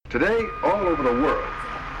Today, all over the world,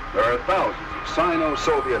 there are thousands of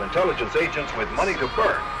Sino-Soviet intelligence agents with money to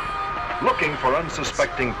burn, looking for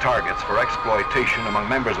unsuspecting targets for exploitation among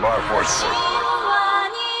members of our forces.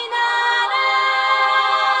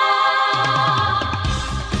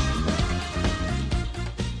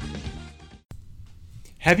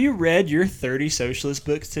 Have you read your 30 socialist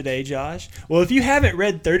books today, Josh? Well, if you haven't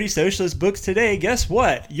read 30 socialist books today, guess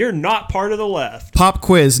what? You're not part of the left. Pop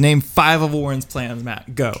quiz. Name 5 of Warren's plans,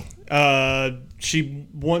 Matt. Go. She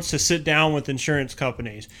wants to sit down with insurance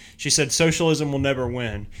companies. She said socialism will never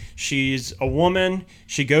win. She's a woman.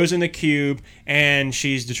 She goes in the cube, and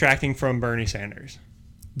she's detracting from Bernie Sanders.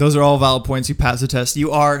 Those are all valid points. You pass the test.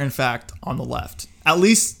 You are, in fact, on the left. At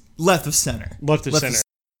least left of center. Left of center.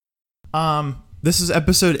 This is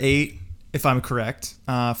episode 8, if I'm correct.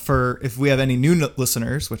 If we have any new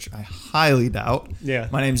listeners, which I highly doubt. Yeah.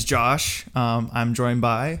 My name's Josh. I'm joined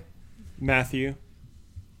by Matthew.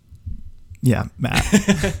 Yeah, Matt.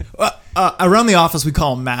 Around the office, we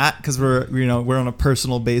call him Matt because we're on a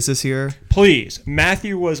personal basis here. Please,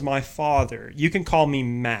 Matthew was my father. You can call me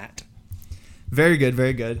Matt. Very good,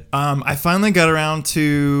 very good. I finally got around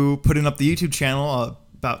to putting up the YouTube channel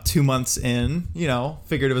about 2 months in.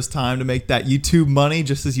 Figured it was time to make that YouTube money,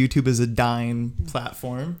 just as YouTube is a dying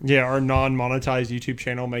platform. Yeah, our non-monetized YouTube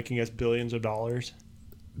channel making us billions of dollars.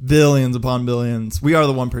 Billions upon billions. We are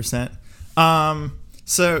the 1%.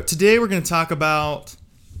 So today we're going to talk about,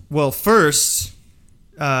 first,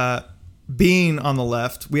 being on the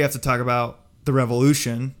left, we have to talk about the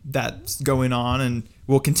revolution that's going on and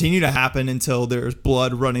will continue to happen until there's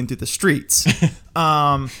blood running through the streets.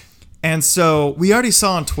 And so we already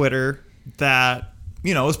saw on Twitter that,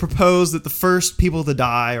 it was proposed that the first people to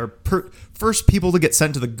die or first people to get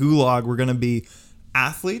sent to the gulag were going to be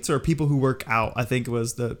athletes or people who work out. I think it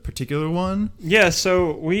was the particular one. Yeah,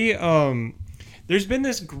 so we... There's been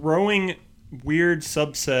this growing weird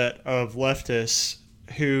subset of leftists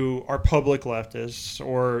who are public leftists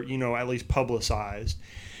or, at least publicized.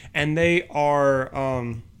 And they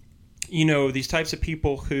are, these types of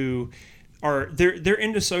people who are, they're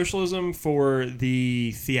into socialism for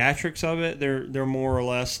the theatrics of it. They're more or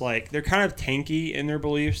less like, they're kind of tanky in their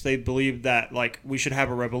beliefs. They believe that, like, we should have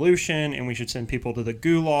a revolution and we should send people to the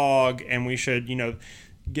gulag and we should,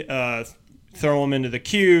 throw them into the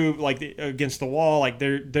cube, like against the wall, like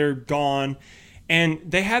they're gone, and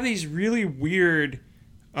they have these really weird,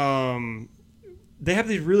 criterion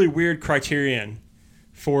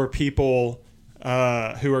for people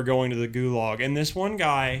who are going to the gulag. And this one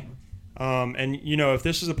guy, if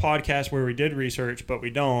this is a podcast where we did research but we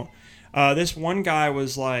don't, this one guy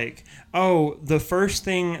was like, oh, the first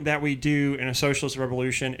thing that we do in a socialist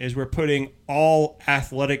revolution is we're putting all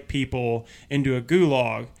athletic people into a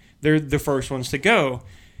gulag. They're the first ones to go.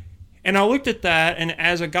 And I looked at that, and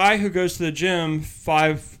as a guy who goes to the gym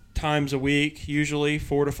 5 times a week, usually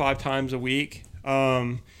 4 to 5 times a week,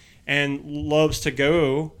 and loves to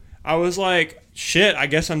go, I was like, shit, I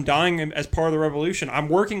guess I'm dying as part of the revolution. I'm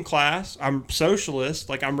working class, I'm socialist,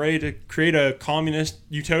 like I'm ready to create a communist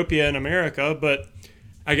utopia in America, but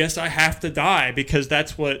I guess I have to die because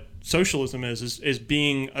that's what socialism is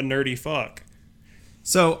being a nerdy fuck.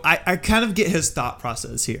 So I kind of get his thought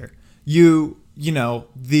process here.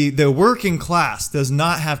 The working class does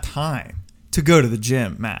not have time to go to the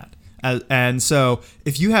gym, Matt. And so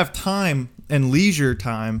if you have time and leisure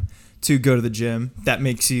time to go to the gym, that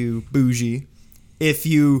makes you bougie. If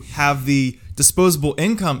you have the disposable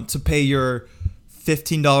income to pay your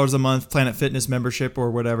 $15 a month Planet Fitness membership or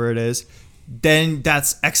whatever it is, then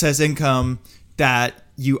that's excess income that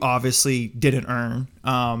you obviously didn't earn.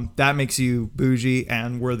 That makes you bougie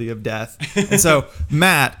and worthy of death. And so,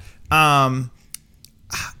 Matt, I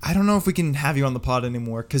don't know if we can have you on the pod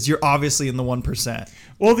anymore because you're obviously in the 1%.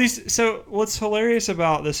 Well, so what's hilarious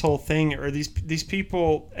about this whole thing are these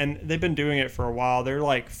people, and they've been doing it for a while. They're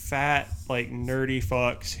like fat, like nerdy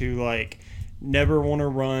fucks who like never want to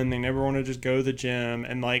run. They never want to just go to the gym,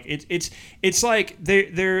 and like it's like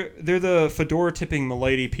they're the fedora tipping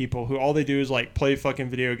milady people who all they do is like play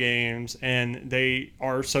fucking video games, and they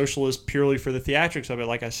are socialists purely for the theatrics of it,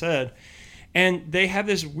 like I said. And they have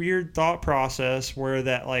this weird thought process where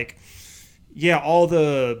that like, yeah, all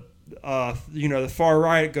the the far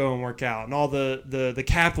right go and work out, and all the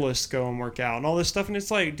capitalists go and work out, and all this stuff. And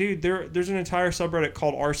it's like, dude, there's an entire subreddit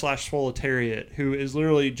called r/Swoletariat who is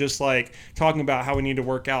literally just like talking about how we need to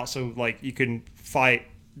work out so like you can fight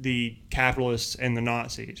the capitalists and the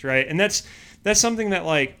Nazis, right? And that's something that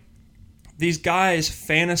like these guys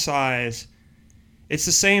fantasize. It's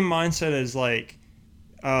the same mindset as like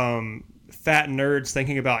fat nerds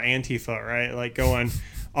thinking about Antifa, right? Like going,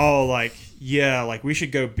 oh, like yeah, like we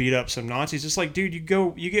should go beat up some Nazis. It's like, dude, you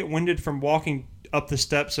get winded from walking up the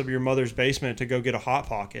steps of your mother's basement to go get a Hot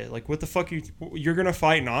Pocket. Like, what the fuck you're gonna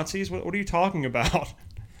fight Nazis? What are you talking about?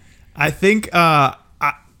 I think I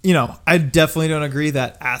definitely don't agree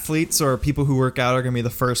that athletes or people who work out are going to be the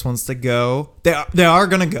first ones to go. They are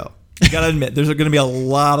going to go. You got to admit, there's going to be a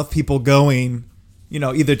lot of people going,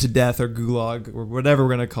 either to death or gulag or whatever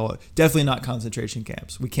we're going to call it. Definitely not concentration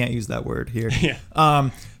camps. We can't use that word here. Yeah.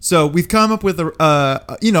 So we've come up with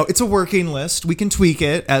it's a working list. We can tweak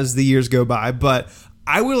it as the years go by, but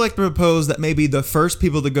I would like to propose that maybe the first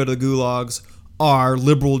people to go to the gulags are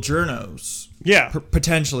liberal journos. Yeah.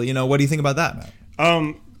 Potentially. What do you think about that,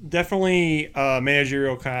 Matt? Definitely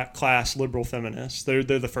managerial class liberal feminists. They're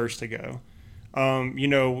the first to go.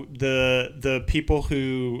 The people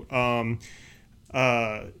who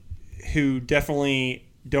definitely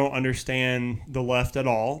don't understand the left at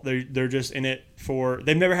all. They're just in it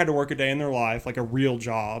they've never had to work a day in their life, like a real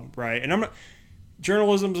job, right? And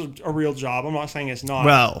journalism's a real job. I'm not saying it's not.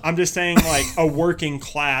 Well, I'm just saying like a working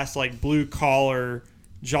class, like blue collar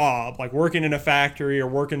job, like working in a factory or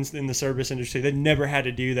working in the service industry. They never had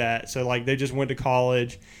to do that. So like they just went to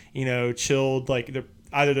college, chilled, like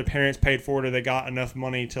either their parents paid for it or they got enough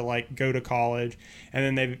money to like go to college, and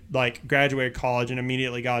then they like graduated college and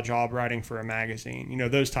immediately got a job writing for a magazine,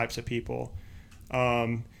 those types of people.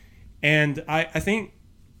 And I think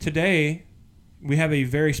today we have a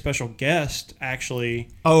very special guest, actually.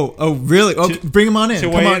 Oh really? Bring him on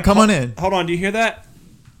in. Come on in. Hold on, do you hear that?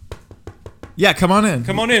 Yeah, come on in.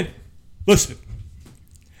 Come on in. Listen.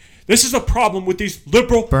 This is a problem with these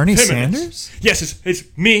liberal Bernie feminists. Sanders? Yes,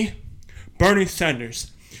 it's me, Bernie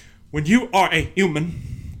Sanders. When you are a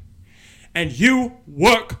human and you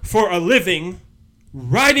work for a living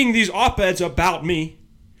writing these op-eds about me,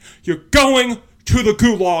 you're going to the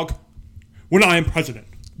gulag when I am president.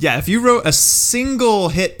 Yeah, if you wrote a single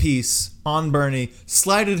hit piece on Bernie,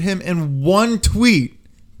 slighted him in one tweet,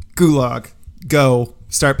 gulag, go,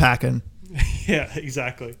 start packing. Yeah,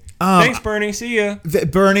 exactly. Thanks, Bernie. See ya.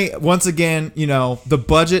 Bernie, once again, the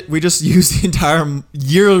budget, we just used the entire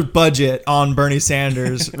year budget on Bernie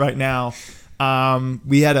Sanders right now.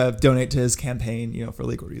 We had to donate to his campaign, for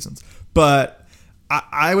legal reasons. But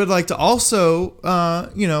I would like to also,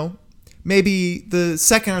 maybe the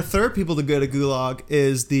second or third people to go to gulag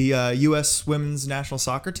is the U.S. women's national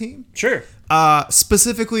soccer team. Sure.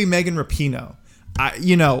 Specifically Megan Rapinoe.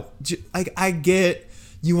 I get...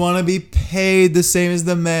 You want to be paid the same as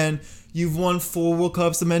the men. You've won 4 World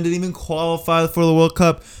Cups. The men didn't even qualify for the World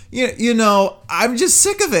Cup. I'm just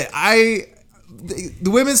sick of it.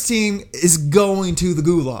 The women's team is going to the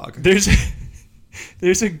gulag.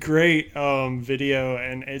 There's a great video,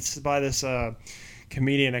 and it's by this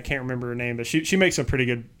comedian. I can't remember her name, but she makes some pretty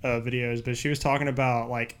good videos. But she was talking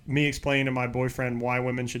about like me explaining to my boyfriend why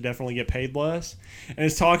women should definitely get paid less, and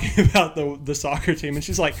it's talking about the soccer team. And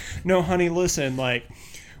she's like, "No, honey, listen, like."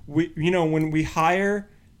 When we hire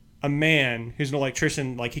a man who's an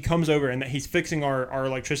electrician, like he comes over and he's fixing our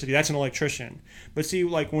electricity, that's an electrician. But see,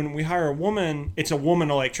 like when we hire a woman, it's a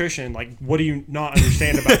woman electrician. Like, what do you not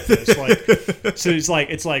understand about this? Like, so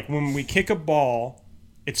it's like when we kick a ball,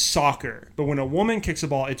 it's soccer. But when a woman kicks a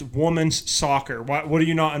ball, it's woman's soccer. What are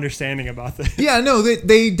you not understanding about this? Yeah, no,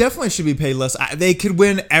 they definitely should be paid less. They could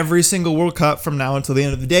win every single World Cup from now until the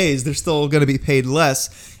end of the days. They're still going to be paid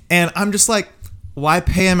less. And I'm just like, why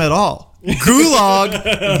pay him at all? Gulag,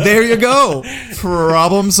 there you go.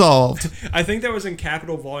 Problem solved. I think that was in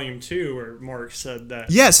Capital Volume 2 where Mark said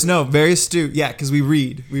that. Yes, no, very astute. Yeah, because we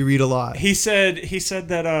read a lot. He said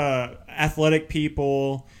that athletic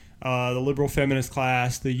people, the liberal feminist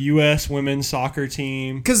class, the U.S. women's soccer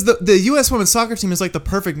team. Because the U.S. women's soccer team is like the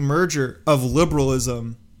perfect merger of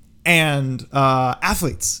liberalism and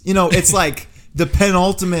athletes. It's like the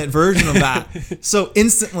penultimate version of that. So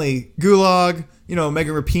instantly, gulag,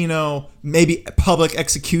 Megan Rapinoe, maybe public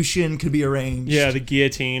execution could be arranged. Yeah, the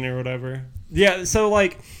guillotine or whatever. Yeah, so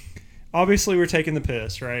like, obviously we're taking the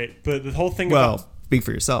piss, right? But the whole thing speak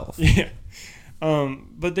for yourself. Yeah.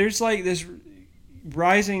 But there's like this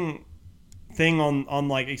rising thing on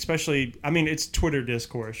like, especially, I mean, it's Twitter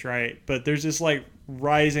discourse, right? But there's this like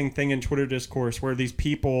rising thing in Twitter discourse where these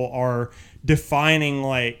people are defining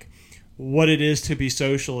like what it is to be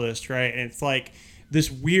socialist, right? And it's like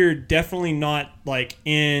this weird, definitely not like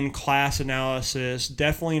in class analysis,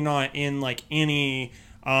 definitely not in like any,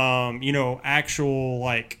 actual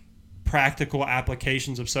like practical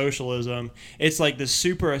applications of socialism. It's like this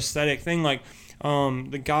super aesthetic thing. Like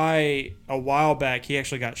the guy a while back, he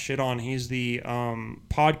actually got shit on. He's the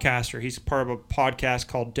podcaster. He's part of a podcast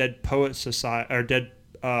called Dead Poets Society or Dead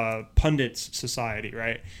Pundits Society,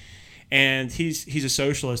 right? and he's a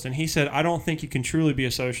socialist, and he said, I don't think you can truly be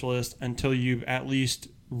a socialist until you've at least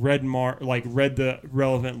read the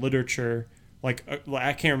relevant literature. Like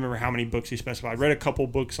I can't remember how many books he specified. Read a couple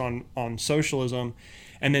books on socialism,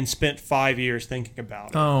 and then spent 5 years thinking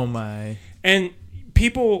about it. Oh my! And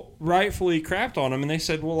people rightfully crapped on him, and they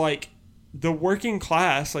said, well, like, the working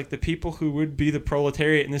class, like the people who would be the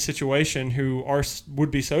proletariat in this situation, who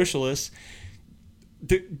would be socialists,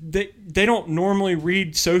 they don't normally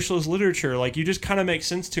read socialist literature. Like, you just kind of make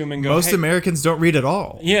sense to them and go, Most hey, Americans don't read at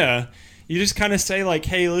all. Yeah. You just kind of say, like,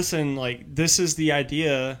 hey, listen, like, this is the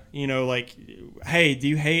idea, you know, like, hey, do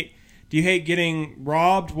you hate getting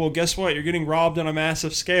robbed? Well, guess what? You're getting robbed on a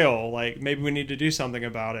massive scale. Like, maybe we need to do something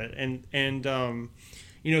about it. And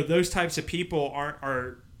you know, those types of people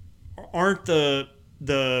aren't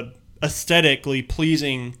the aesthetically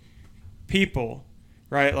pleasing people,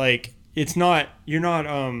 right? Like, it's not, you're not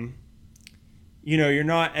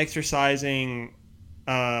exercising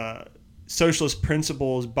socialist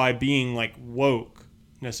principles by being like woke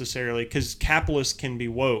necessarily, because capitalists can be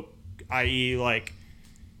woke, i.e. like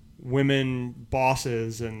women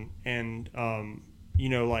bosses and you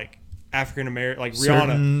know, like African American, like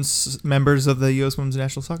Rihanna, certain members of the U.S. Women's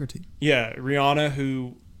National Soccer Team. Yeah, Rihanna,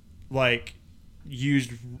 who like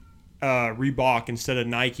used Reebok instead of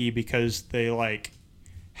Nike because they like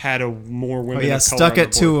had more women. Oh yeah, of color stuck on the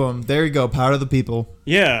it to them. There you go, power to the people.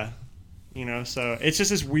 Yeah, you know, so it's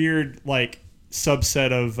just this weird like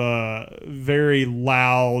subset of very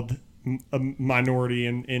loud minority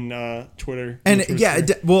in Twitter. And yeah,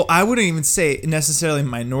 well, I wouldn't even say necessarily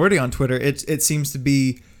minority on Twitter. It seems to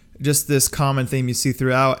be just this common theme you see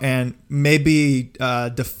throughout, and maybe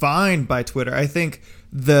defined by Twitter. I think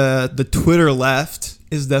the Twitter left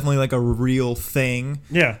is definitely like a real thing.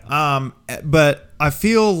 Yeah. But I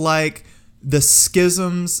feel like the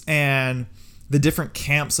schisms and the different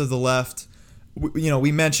camps of the left, you know,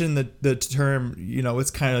 we mentioned the term, you know,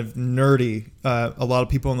 it's kind of nerdy. A lot of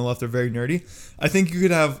people on the left are very nerdy. I think you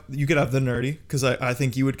could have the nerdy, because I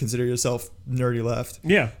think you would consider yourself nerdy left.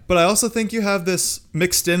 Yeah. But I also think you have this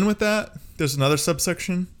mixed in with that. There's another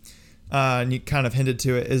subsection, and you kind of hinted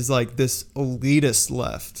to it, is like this elitist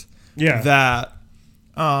left. Yeah. That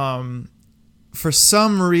for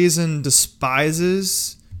some reason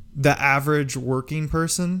despises the average working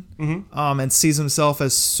person, and sees himself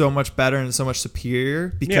as so much better and so much superior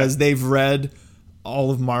because they've read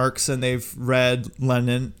all of Marx and they've read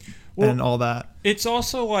Lenin and all that. It's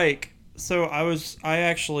also like, so I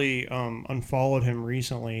actually unfollowed him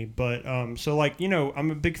recently, but so like, you know,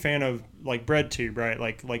 I'm a big fan of like BreadTube, right?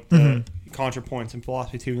 Like the ContraPoints and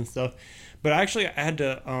Philosophy Tube and stuff. But actually I had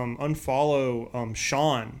to unfollow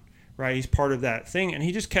Sean. Right, he's part of that thing, and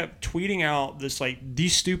he just kept tweeting out this like the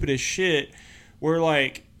stupidest shit, where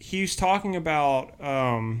like he's talking about,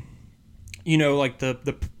 you know, like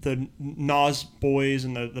the Nas boys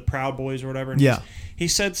and the Proud Boys or whatever. And he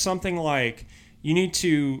said something like, you need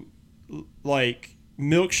to like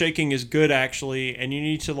milkshaking is good actually, and you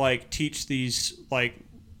need to like teach these like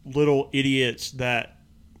little idiots that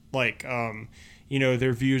like you know,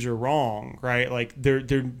 their views are wrong, right? Like their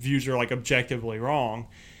views are like objectively wrong.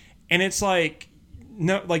 And it's like,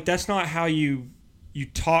 no, like that's not how you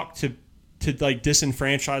talk to like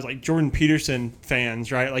disenfranchise like Jordan Peterson fans,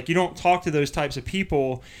 right? Like you don't talk to those types of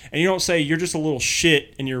people, and you don't say you're just a little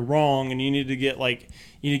shit and you're wrong and you need to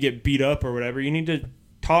get beat up or whatever. You need to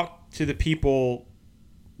talk to the people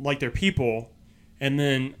like they're people, and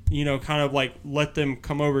then, you know, kind of like let them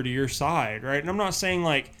come over to your side, right? And I'm not saying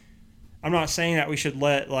that we should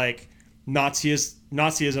let like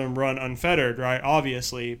Nazism run unfettered, right?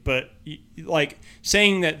 Obviously, but like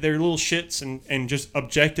saying that they're little shits and just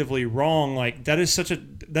objectively wrong, like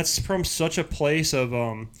that's from such a place of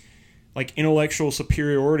like intellectual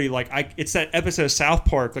superiority. Like it's that episode of South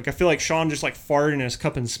Park. Like I feel like Sean just like farted in his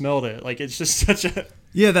cup and smelled it. Like it's just such a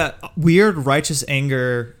that weird righteous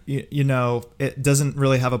anger. You know, it doesn't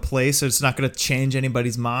really have a place. So it's not going to change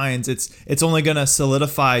anybody's minds. It's only going to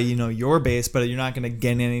solidify, you know, your base, but you're not going to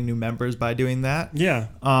gain any new members by doing that. Yeah.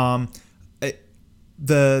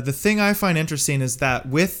 The thing I find interesting is that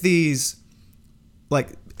with these, like,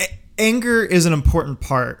 anger is an important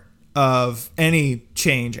part of any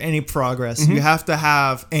change, any progress. You have to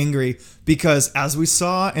have angry, because as we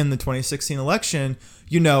saw in the 2016 election,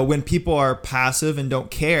 you know, when people are passive and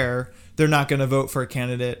don't care, they're not going to vote for a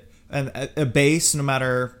candidate and a base, no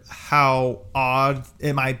matter how odd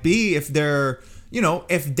it might be. If they're, you know,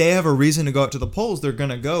 if they have a reason to go out to the polls, they're going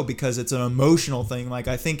to go because it's an emotional thing. Like,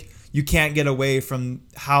 I think you can't get away from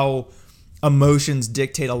how emotions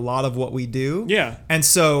dictate a lot of what we do. Yeah. And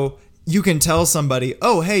so you can tell somebody,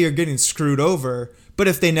 oh, hey, you're getting screwed over, but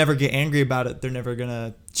if they never get angry about it, they're never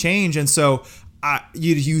gonna change. And so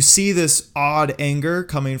you see this odd anger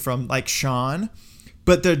coming from like Sean,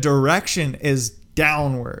 but the direction is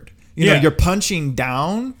downward. You know, you're punching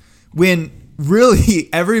down when really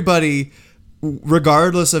everybody,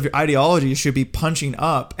 regardless of your ideology, should be punching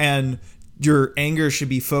up, and your anger should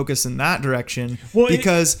be focused in that direction. Well,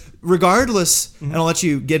 because regardless, and I'll let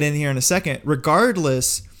you get in here in a second,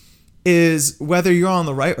 regardless is whether you're on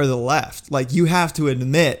the right or the left. Like, you have to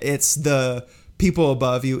admit it's the people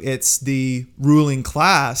above you, it's the ruling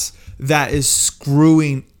class that is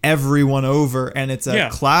screwing everyone over, and it's a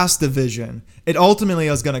class division. It ultimately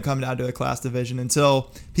is going to come down to a class division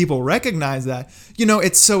until people recognize that. You know,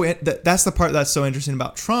 it's that's the part that's so interesting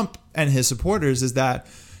about Trump and his supporters, is that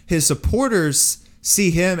his supporters see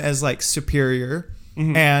him as like superior,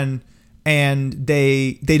 and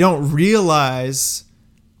they don't realize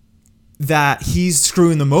that he's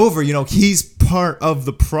screwing them over. You know, he's part of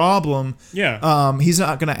the problem. Yeah. He's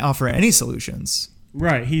not going to offer any solutions.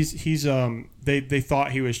 Right. He's they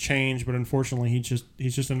thought he was changed, but unfortunately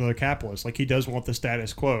he's just another capitalist. Like, he does want the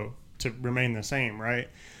status quo to remain the same, right?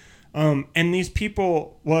 And these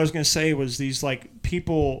people, what I was going to say was these like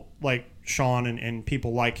people like Sean and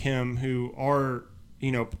people like him who are,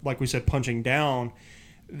 you know, like we said, punching down,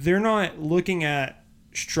 they're not looking at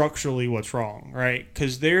structurally what's wrong, right?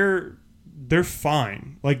 Because they're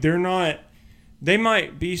fine. Like, they're not. They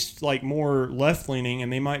might be like more left leaning,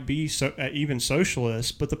 and they might be even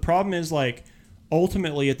socialists. But the problem is, like,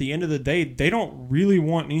 ultimately at the end of the day, they don't really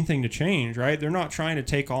want anything to change, right? They're not trying to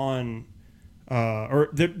take on, or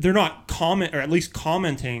they're not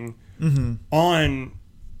commenting on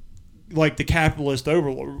like the capitalist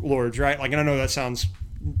overlords, right? Like, and I know that sounds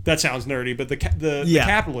nerdy, but the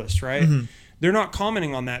capitalists, right? They're not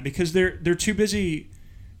commenting on that because they're too busy,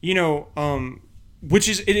 you know.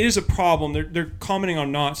 It is a problem. They're commenting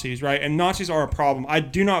on Nazis, right? And Nazis are a problem. I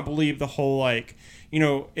do not believe the whole, like, you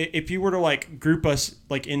know, if you were to like group us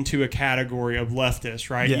like into a category of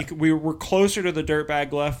leftists, right? Yeah. We're closer to the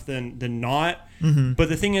dirtbag left than not. But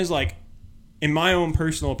the thing is, like, in my own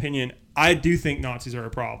personal opinion, I do think Nazis are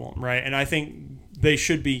a problem, right? And I think they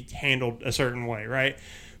should be handled a certain way, right?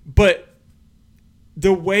 But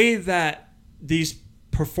the way that these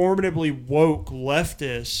performatively woke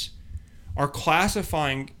leftists are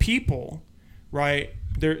classifying people, right?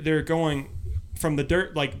 They're going from the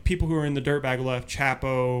dirt, like people who are in the dirtbag left,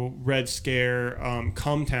 Chapo, Red Scare,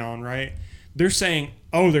 Cumtown, right? They're saying,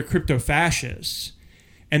 oh, they're crypto fascists,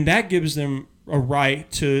 and that gives them a right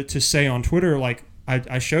to say on Twitter, like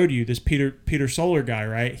I showed you this Peter Solar guy,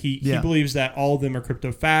 right? He believes that all of them are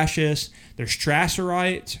crypto fascists. They're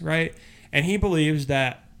Strasserites, right? And he believes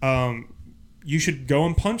that you should go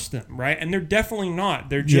and punch them, right? And they're definitely not.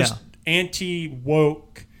 They're just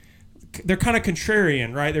anti-woke. They're kind of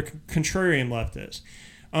contrarian, right? They're contrarian leftists.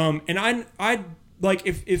 And I like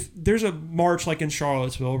if there's a march like in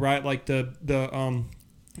Charlottesville, right? Like the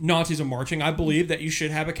Nazis are marching. I believe that you should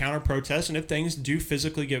have a counter protest, and if things do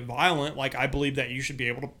physically get violent, like I believe that you should be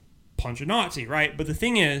able to punch a Nazi, right? But the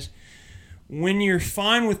thing is, when you're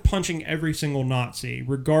fine with punching every single Nazi,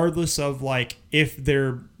 regardless of like if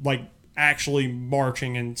they're like actually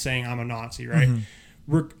marching and saying I'm a Nazi, right?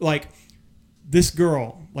 Like this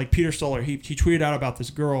girl, like Peter Stoller, he tweeted out about this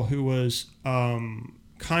girl who was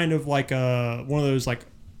kind of like one of those like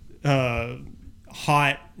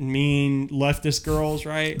hot, mean leftist girls,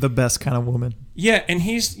 right? The best kind of woman. Yeah, and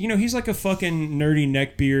he's like a fucking nerdy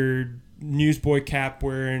neckbeard, newsboy cap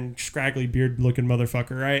wearing, scraggly beard looking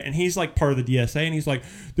motherfucker, right? And he's like part of the DSA, and he's like,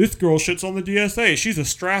 this girl shits on the DSA. She's a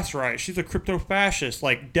Strassrite. She's a crypto fascist.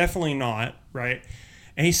 Like, definitely not, right?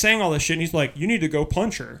 And he's saying all this shit, and he's like, you need to go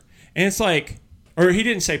punch her. And it's like, or he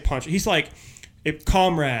didn't say punch. He's like,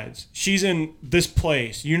 comrades, she's in this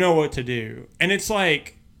place. You know what to do. And it's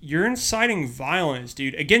like, you're inciting violence,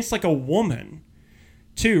 dude, against like a woman,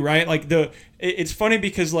 too, right? Like it's funny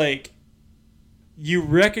because like you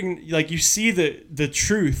see the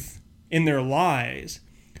truth in their lies,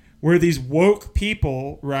 where these woke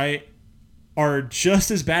people, right, are just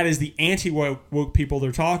as bad as the anti-woke people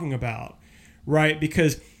they're talking about, right?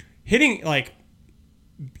 Because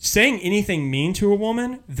saying anything mean to a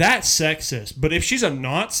woman, that's sexist. But if she's a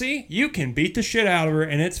Nazi, you can beat the shit out of her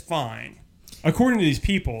and it's fine. According to these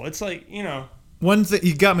people, it's like, you know. One thing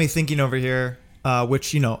you got me thinking over here,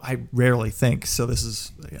 which, you know, I rarely think, so this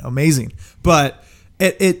is amazing. But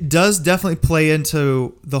it does definitely play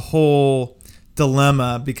into the whole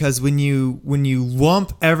dilemma, because when you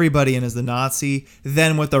lump everybody in as the Nazi,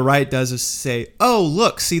 then what the right does is say, oh,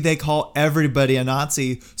 look, see, they call everybody a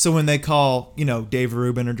Nazi. So when they call, you know, Dave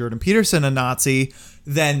Rubin or Jordan Peterson a Nazi,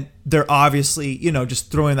 then they're obviously,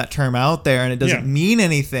 just throwing that term out there and it doesn't mean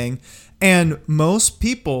anything. And most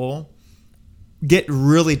people get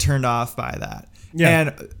really turned off by that. Yeah.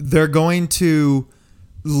 And they're going to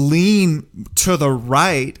lean to the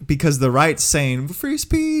right because the right's saying free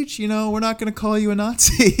speech, we're not going to call you a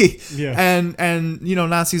Nazi. Yeah. And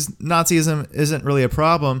Nazism isn't really a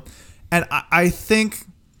problem. And I think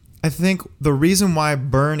the reason why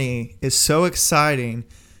Bernie is so exciting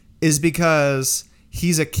is because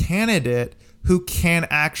he's a candidate who can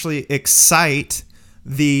actually excite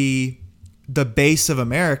the base of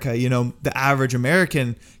America. The average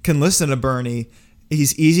American can listen to Bernie.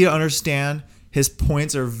 He's easy to understand. His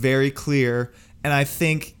points are very clear. And I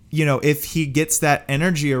think, if he gets that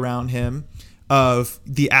energy around him of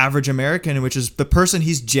the average American, which is the person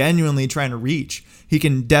he's genuinely trying to reach, he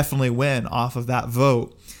can definitely win off of that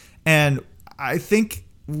vote. And I think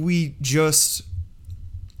we just,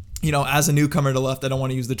 as a newcomer to the left, I don't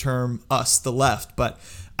want to use the term us, the left, but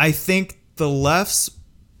I think the left's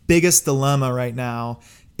biggest dilemma right now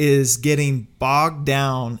is getting bogged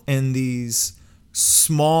down in these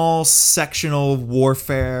small sectional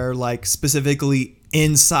warfare, like specifically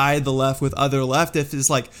inside the left with other leftists. Is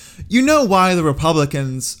like, why the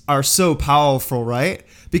Republicans are so powerful, right?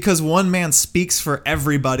 Because one man speaks for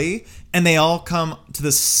everybody and they all come to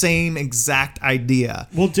the same exact idea.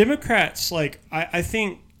 Well, Democrats, I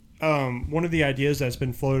think one of the ideas that's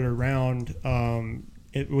been floated around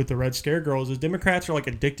with the Red Scare girls is Democrats are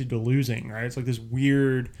addicted to losing, right? It's this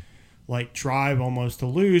weird drive almost to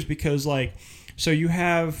lose because so you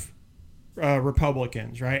have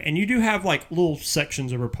Republicans, right? And you do have little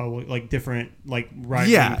sections of different right.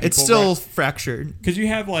 Yeah, it's still fractured because you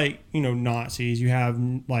have Nazis, you have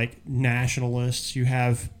nationalists, you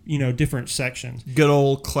have different sections. Good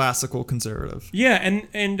old classical conservative. Yeah,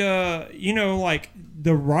 and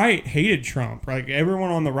the right hated Trump, right? Everyone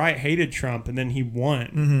on the right hated Trump, and then he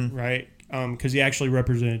won, right? Because he actually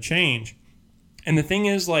represented change. And the thing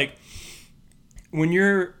is, when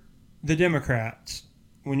you're the Democrats,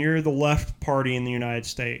 when you're the left party in the United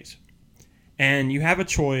States, and you have a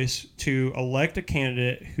choice to elect a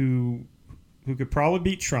candidate who could probably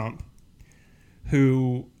beat Trump,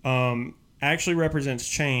 who actually represents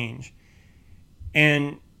change,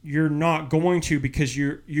 and you're not going to because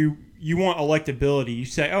you want electability. You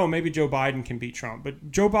say, oh, maybe Joe Biden can beat Trump, but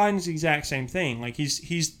Joe Biden's the exact same thing.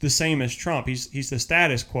 He's the same as Trump. He's the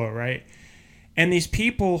status quo, right? And these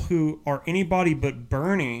people who are anybody but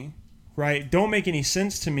Bernie, right, don't make any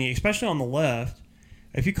sense to me, especially on the left.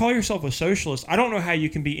 If you call yourself a socialist, I don't know how you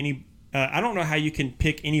can be I don't know how you can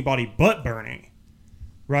pick anybody but Bernie,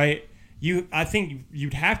 right? I think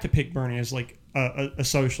you'd have to pick Bernie as a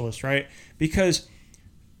socialist, right? Because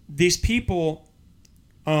these people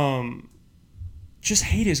just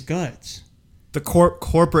hate his guts. The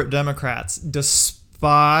corporate Democrats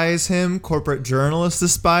despise him. Corporate journalists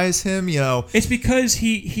despise him. It's because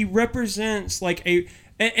he represents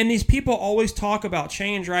and these people always talk about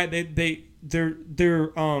change, right? They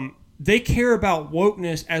care about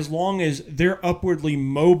wokeness as long as they're upwardly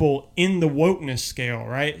mobile in the wokeness scale,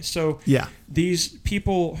 right? So yeah, these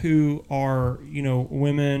people who are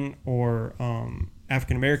women or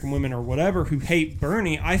African American women or whatever who hate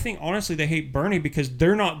Bernie, I think honestly they hate Bernie because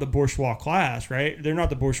they're not the bourgeois class, right? They're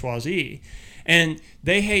not the bourgeoisie. And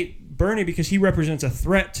they hate Bernie because he represents a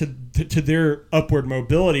threat to their upward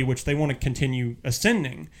mobility, which they want to continue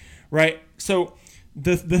ascending, right? So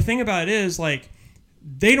the thing about it is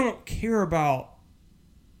they don't care about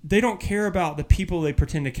the people they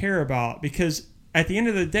pretend to care about, because at the end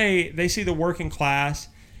of the day they see the working class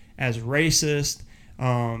as racist.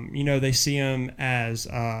 They see them as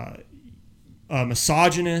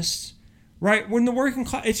misogynists. Right, when the working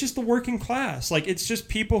class, it's just the working class. It's just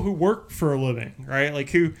people who work for a living, right?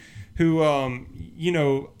 Who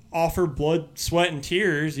offer blood, sweat, and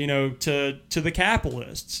tears, to the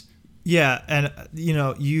capitalists. Yeah, and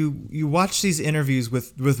you watch these interviews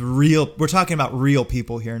with real. We're talking about real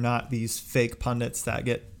people here, not these fake pundits that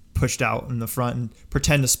get pushed out in the front and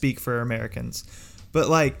pretend to speak for Americans. But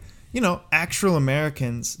actual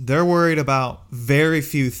Americans, they're worried about very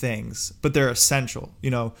few things, but they're essential.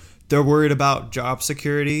 They're worried about job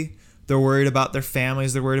security. They're worried about their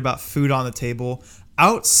families. They're worried about food on the table.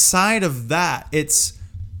 Outside of that, it's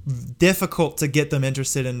difficult to get them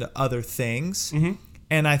interested in other things. Mm-hmm.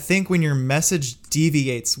 And I think when your message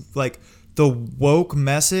deviates, the woke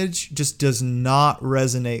message just does not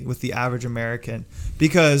resonate with the average American.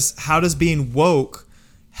 Because how does being woke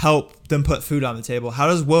help them put food on the table? How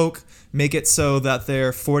does woke make it so that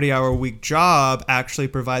their 40-hour week job actually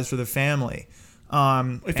provides for their family?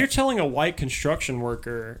 If you're telling a white construction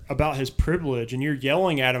worker about his privilege and you're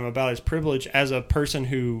yelling at him about his privilege as a person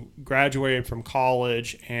who graduated from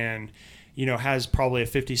college and, you know, has probably a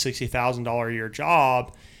 $50,000-$60,000 a year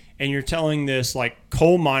job, and you're telling this like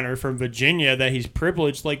coal miner from Virginia that he's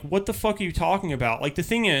privileged, like what the fuck are you talking about? Like the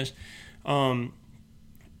thing is,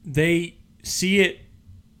 they see it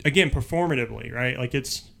again performatively, right? Like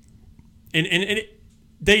it's,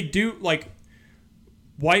 they do, like,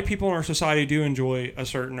 white people in our society do enjoy a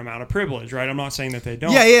certain amount of privilege, right? I'm not saying that they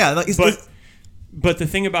don't. Yeah. But the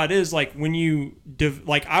thing about it is, like, when you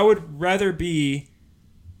like, I would rather be.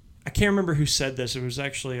 I can't remember who said this. It was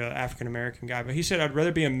actually an African American guy, but he said, "I'd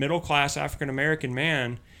rather be a middle class African American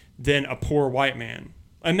man than a poor white man,"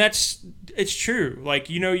 and it's true. Like,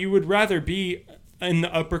 you know, you would rather be in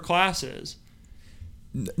the upper classes.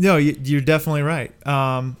 No, you're definitely right.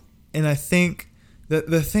 And I think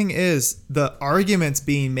the thing is, the arguments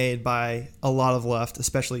being made by a lot of left,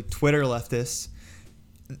 especially Twitter leftists,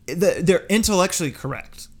 they're intellectually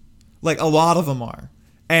correct. Like, a lot of them are.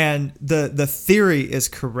 And the theory is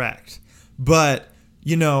correct. But,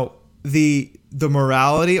 you know, the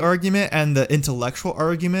morality argument and the intellectual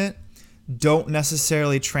argument don't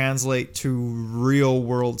necessarily translate to real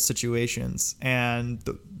world situations and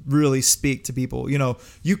really speak to people. You know,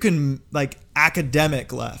 you can, like,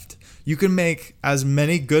 academic left, you can make as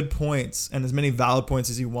many good points and as many valid points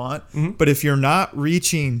as you want, but if you're not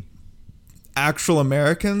reaching actual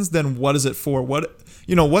Americans, then what is it for?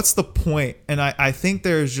 What's the point? And I think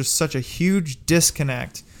there's just such a huge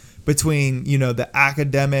disconnect between, you know, the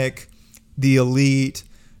academic, the elite,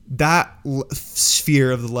 that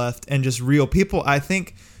sphere of the left, and just real people. I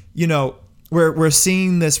think, you know, we're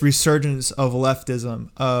seeing this resurgence of leftism,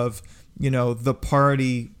 of, you know, the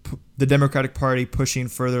Democratic Party pushing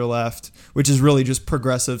further left, which is really just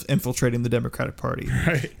progressives infiltrating the Democratic Party.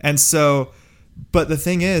 Right. And so, but the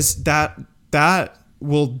thing is that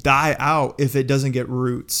will die out if it doesn't get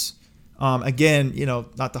roots. Again, you know,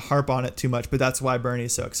 not to harp on it too much, but that's why Bernie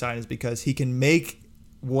is so excited, is because he can make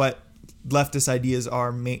what leftist ideas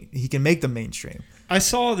are. He can make them mainstream. I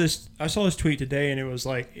saw this tweet today, and it was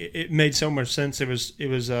like, it made so much sense. It was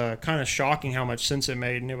kind of shocking how much sense it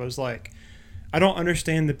made, and it was like, I don't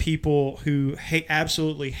understand the people who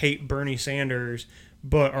absolutely hate Bernie Sanders,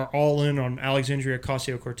 but are all in on Alexandria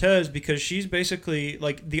Ocasio-Cortez, because she's basically,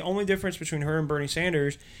 like, the only difference between her and Bernie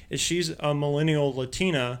Sanders is she's a millennial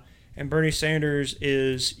Latina, and Bernie Sanders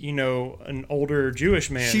is, you know, an older Jewish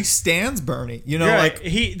man. She stands Bernie, you know, yeah,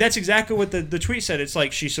 like that's exactly what the tweet said. It's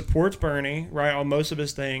like she supports Bernie, right, on most of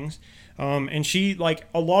his things. And she, like,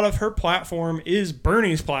 a lot of her platform is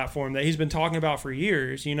Bernie's platform that he's been talking about for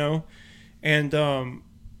years, you know. And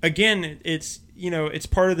again, it's, you know, it's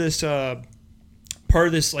part of this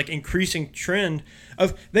like increasing trend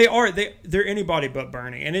of they're anybody but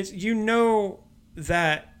Bernie, and it's, you know,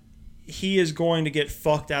 that he is going to get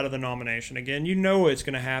fucked out of the nomination again. You know it's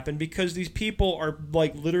going to happen, because these people are,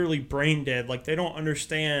 like, literally brain dead. Like, they don't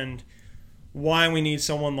understand why we need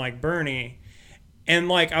someone like Bernie. And,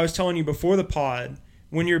 like I was telling you before the pod,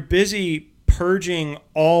 when you're busy purging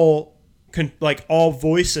all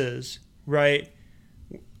voices, right?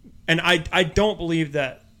 And I don't believe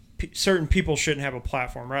that certain people shouldn't have a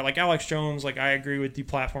platform, right? Like Alex Jones, like, I agree with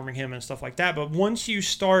deplatforming him and stuff like that. But once you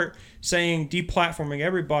start saying deplatforming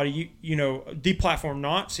everybody, you know, deplatform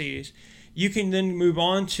Nazis, you can then move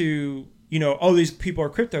on to, you know, oh, these people are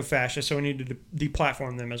crypto fascists, so we need to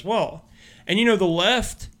deplatform them as well. And, you know, the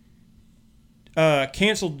left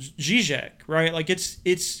canceled Zizek, right? Like,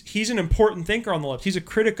 he's an important thinker on the left. He's a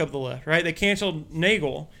critic of the left, right? They canceled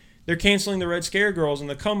Nagel. They're canceling the Red Scare Girls and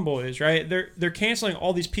the Cum Boys, right? They're canceling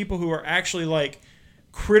all these people who are actually, like,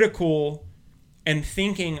 critical and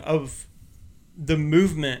thinking of the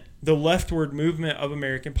movement, the leftward movement of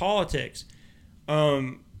American politics.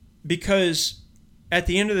 Because at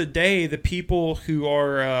the end of the day, the people who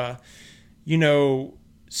are, you know,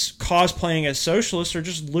 cosplaying as socialists are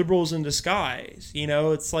just liberals in disguise. You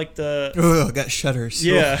know, it's like I got shudders.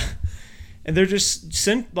 Yeah. And they're just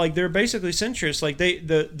they're basically centrists. Like,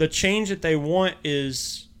 the change that they want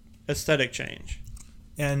is aesthetic change.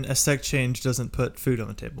 And aesthetic change doesn't put food on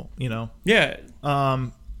the table, you know. Yeah.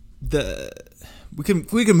 We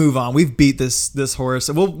can move on. We've beat this horse.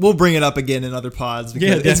 We'll bring it up again in other pods,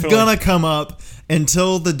 because it's gonna come up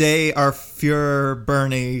until the day our Fuhrer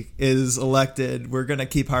Bernie is elected. We're gonna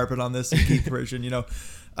keep harping on this and keep pushing, you know.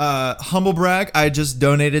 Humble brag, I just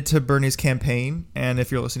donated to Bernie's campaign, and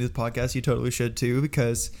if you're listening to the podcast, you totally should too,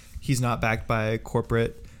 because he's not backed by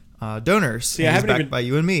corporate donors. See, I He's haven't backed even- by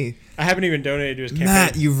you and me. I haven't even donated to his campaign.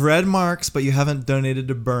 Matt, you've read Marx, but you haven't donated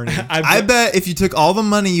to Bernie. I I bet if you took all the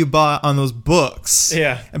money you bought on those books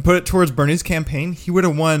Yeah. and put it towards Bernie's campaign, he would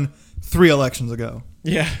have won 3 elections ago.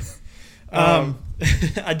 Yeah.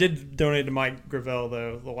 I did donate to Mike Gravel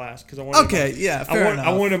though the last because I wanted. Okay, yeah, fair enough.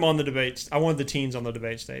 I wanted him on the debates. I wanted the teens on the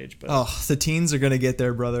debate stage, but Oh, the teens are gonna get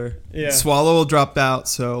there, brother. Yeah. Swallow dropped out,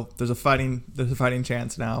 so there's a fighting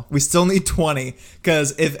chance now. We still need 20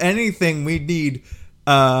 because if anything, we need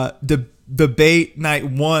debate night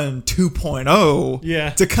 1 2.0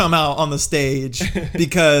 Yeah. to come out on the stage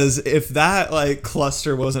because if that like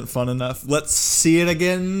cluster wasn't fun enough, let's see it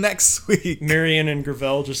again next week. Marianne and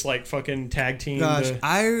Gravel just like fucking tag team. Gosh,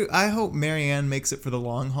 I hope Marianne makes it for the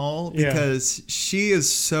long haul Yeah. because she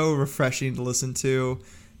is so refreshing to listen to,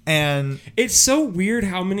 and It's so weird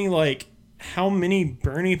how many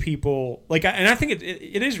Bernie people and I think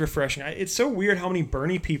it is refreshing. It's so weird how many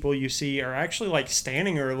Bernie people you see are actually like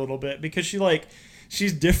standing her a little bit because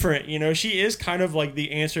she's different, you know. She is kind of like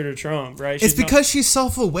the answer to Trump, right? it's because she's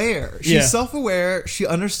self-aware. She's Yeah. self-aware. She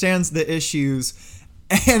understands the issues,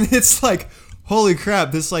 and it's like, holy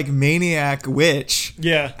crap, this like maniac witch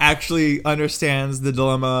Yeah. actually understands the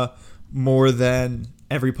dilemma more than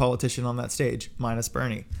every politician on that stage, minus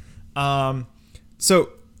Bernie. So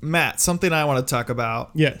Matt, something I want to talk about.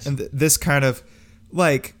 Yes. And this kind of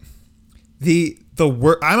like the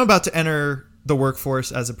work. I'm about to enter the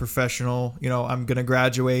workforce as a professional. You know, I'm gonna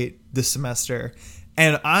graduate this semester,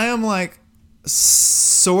 and I am like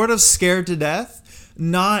sort of scared to death.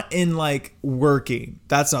 Not in like working.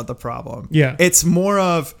 That's not the problem. Yeah. It's more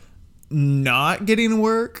of not getting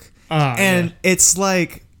work, and Yeah. it's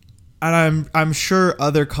like. And I'm sure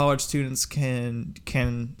other college students can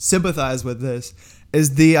sympathize with this,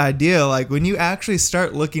 is the idea like when you actually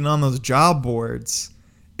start looking on those job boards,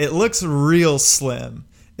 it looks real slim.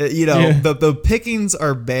 Yeah. The pickings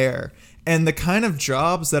are bare, and the kind of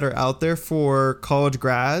jobs that are out there for college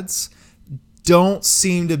grads don't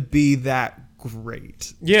seem to be that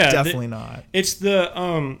great. Yeah, definitely not. It's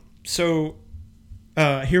the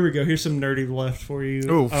here we go. Here's some nerdy left for you.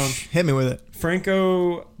 Oh, hit me with it.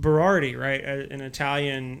 Franco Berardi, right, an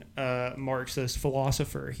Italian Marxist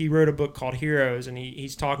philosopher. He wrote a book called Heroes, and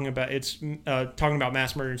he's talking about talking about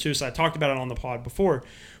mass murder and suicide. I talked about it on the pod before.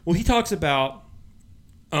 Well, he talks about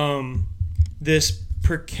this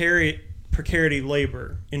precarity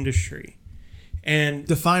labor industry, and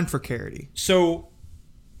Define precarity. so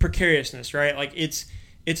precariousness, right? Like it's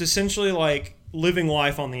essentially like living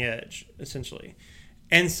life on the edge, essentially.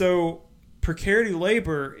 And so precarity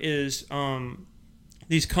labor is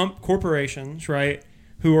these corporations, right,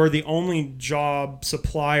 who are the only job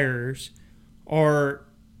suppliers, are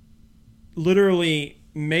literally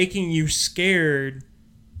making you scared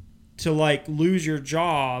to like lose your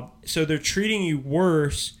job. So they're treating you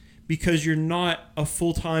worse because you're not a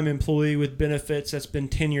full-time employee with benefits that's been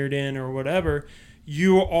tenured in or whatever.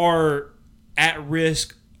 You are at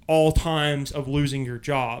risk all times of losing your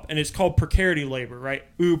job, and it's called precarity labor, right?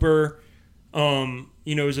 Uber,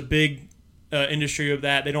 is a big industry of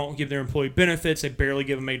that. They don't give their employee benefits. They barely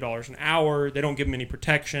give them $8 an hour. They don't give them any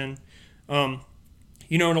protection.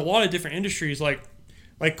 In a lot of different industries, like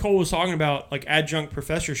Cole was talking about, like adjunct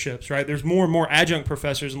professorships, right? There's more and more adjunct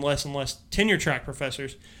professors and less tenure track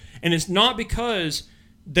professors, and it's not because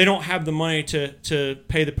they don't have the money to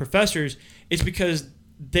pay the professors. It's because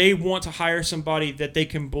they want to hire somebody that they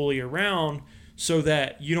can bully around so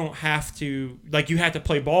that you don't have to, like, you have to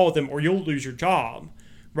play ball with them or you'll lose your job,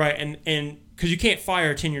 right? And because you can't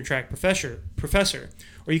fire a tenure track professor,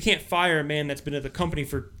 or you can't fire a man that's been at the company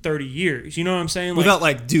for 30 years. You know what I'm saying? Without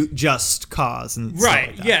like just cause and stuff right.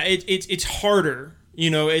 like that. Yeah. It's harder.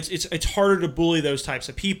 It's harder to bully those types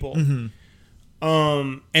of people.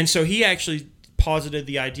 Mm-hmm. And so he actually posited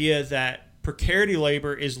the idea that precarity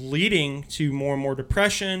labor is leading to more and more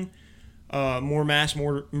depression, more mass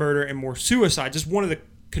murder, and more suicide. Just one of the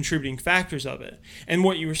contributing factors of it. And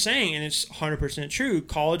what you were saying, and it's 100% true,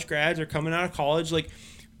 college grads are coming out of college, like,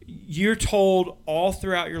 you're told all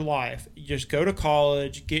throughout your life, you just go to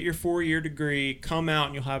college, get your 4-year degree, come out,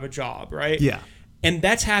 and you'll have a job, right? Yeah. And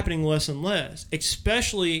that's happening less and less,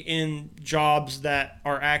 especially in jobs that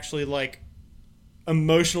are actually, like,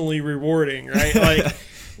 emotionally rewarding, right?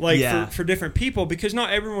 Yeah. for different people, because not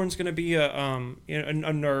everyone's going to be a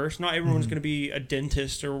nurse, not everyone's going to be a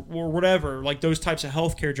dentist or whatever, like those types of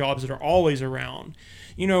healthcare jobs that are always around.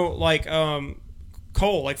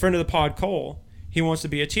 Cole, like friend of the pod, Cole, he wants to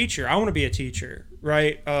be a teacher. I want to be a teacher,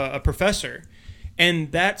 right? A professor.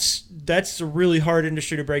 And that's a really hard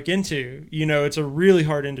industry to break into. It's a really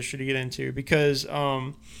hard industry to get into because,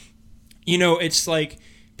 it's like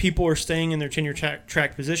people are staying in their tenure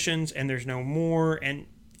track positions, and there's no more. And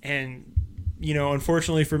you know,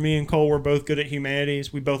 unfortunately for me and Cole, we're both good at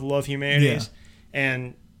humanities. We both love humanities,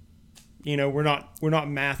 and you know, we're not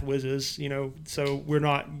math whizzes. You know, so we're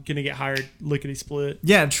not gonna get hired lickety split.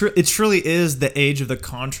 Yeah, it truly is the age of the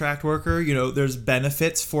contract worker. You know, there's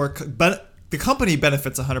benefits but the company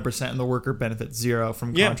benefits 100% and the worker benefits 0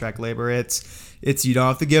 from contract labor. It's you don't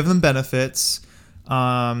have to give them benefits.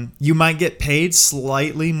 You might get paid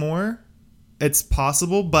slightly more. It's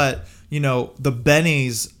possible, but you know, the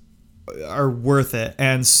bennies are worth it.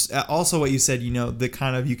 And also what you said, you know, the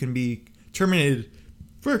kind of, you can be terminated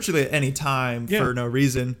virtually at any time for no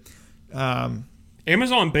reason.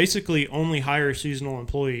 Amazon basically only hires seasonal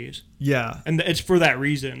employees. Yeah. And it's for that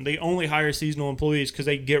reason. They only hire seasonal employees because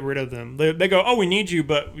they get rid of them. They go, oh, we need you,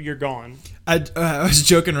 but you're gone. I was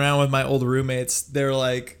joking around with my old roommates. They're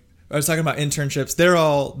like, I was talking about internships. They're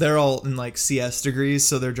all in like CS degrees,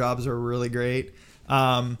 so their jobs are really great.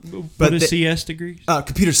 But what is CS degrees?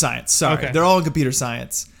 Computer science. Sorry. Okay. They're all in computer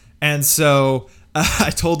science. And so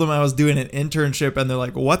I told them I was doing an internship, and they're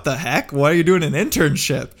like, what the heck? Why are you doing an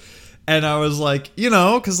internship? And I was like, you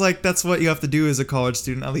know, because like that's what you have to do as a college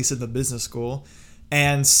student, at least in the business school.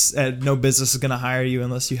 And no business is going to hire you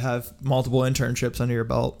unless you have multiple internships under your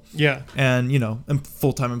belt. Yeah. And, you know,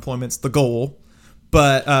 full-time employment's the goal.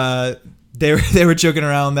 But they were joking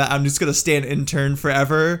around that I'm just going to stay an intern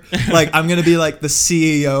forever. Like, I'm going to be like the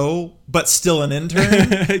CEO, but still an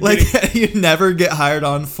intern. Like, you never get hired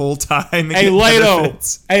on full-time. Hey,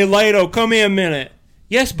 Lato, come here a minute.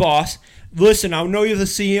 Yes, boss. Listen, I know you're the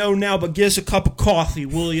CEO now, but get us a cup of coffee,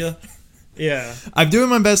 will you? Yeah. I'm doing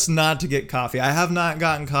my best not to get coffee. I have not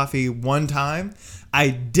gotten coffee one time. I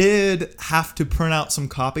did have to print out some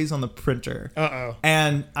copies on the printer. Uh-oh.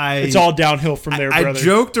 And it's all downhill from there, brother. I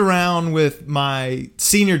joked around with my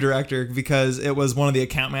senior director because it was one of the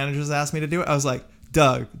account managers that asked me to do it. I was like,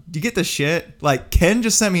 Doug, do you get the shit? Like, Ken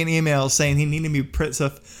just sent me an email saying he needed me to print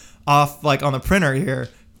stuff off like on the printer here.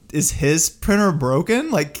 Is his printer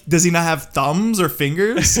broken? Like, does he not have thumbs or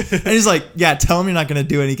fingers? And he's like, yeah, tell him you're not going to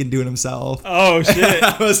do it. He can do it himself. Oh, shit.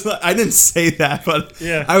 I didn't say that, but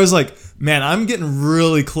yeah. I was like, man, I'm getting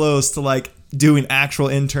really close to like doing actual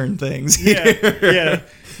intern things here. Yeah.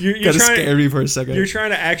 You're kind of scared me for a second. You're trying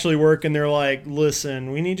to actually work, and they're like,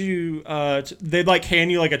 listen, we need you. They'd like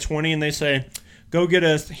hand you like a 20, and they say, go get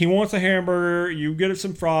us. He wants a hamburger. You get us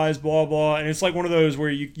some fries, blah, blah. And it's like one of those where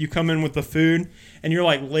you come in with the food and you're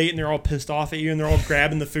like late and they're all pissed off at you and they're all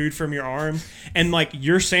grabbing the food from your arm. And like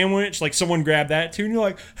your sandwich, like someone grabbed that too. And you're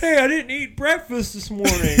like, hey, I didn't eat breakfast this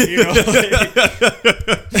morning. You know,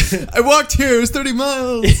 I walked here. It was 30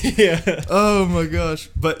 miles. Yeah. Oh my gosh.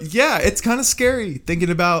 But yeah, it's kind of scary thinking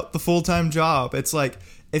about the full-time job. It's like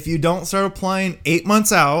if you don't start applying 8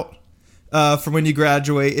 months out from when you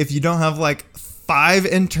graduate, if you don't have like 5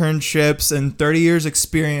 internships and 30 years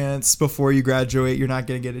experience before you graduate, you're not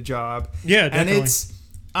going to get a job. Yeah, definitely. And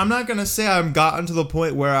I'm not going to say I've gotten to the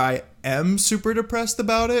point where I am super depressed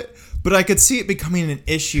about it, but I could see it becoming an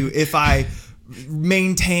issue if I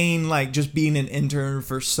maintain like just being an intern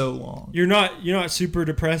for so long. You're not super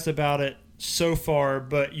depressed about it so far,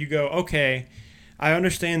 but you go, okay, I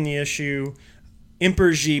understand the issue.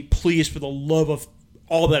 Emperor G, please, for the love of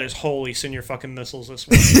all that is holy, send your fucking missiles this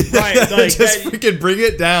way. Right? Like, just freaking bring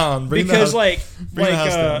it down. Because like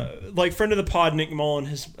friend of the pod, Nick Mullen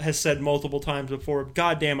has said multiple times before,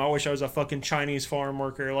 God damn, I wish I was a fucking Chinese farm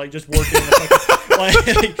worker, like just working in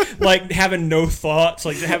the fucking, like having no thoughts,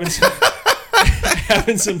 like having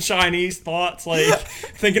some Chinese thoughts, like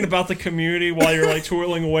thinking about the community while you're like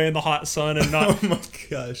toiling away in the hot sun and not oh my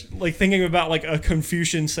gosh, like thinking about like a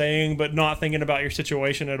Confucian saying but not thinking about your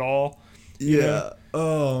situation at all. Yeah. know?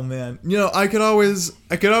 Oh man. You know, I could always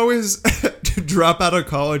drop out of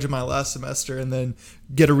college in my last semester and then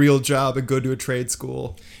get a real job and go to a trade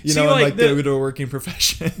school. You know, and go to a working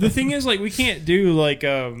profession. The thing is, like, we can't do like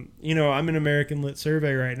you know, I'm in American Lit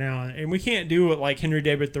Survey right now, and we can't do what like Henry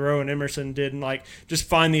David Thoreau and Emerson did and like just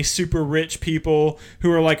find these super rich people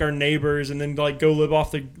who are like our neighbors and then like go live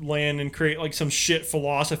off the land and create like some shit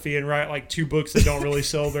philosophy and write like 2 books that don't really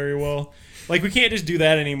sell very well. Like, we can't just do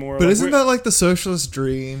that anymore. But like, isn't that like the socialist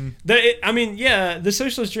dream? I mean, yeah, the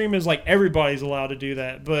socialist dream is like everybody's allowed to do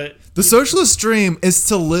that, but... The socialist dream is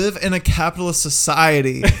to live in a capitalist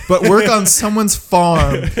society, but work on someone's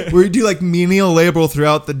farm where you do like menial labor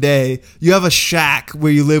throughout the day. You have a shack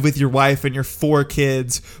where you live with your wife and your 4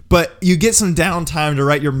 kids, but you get some downtime to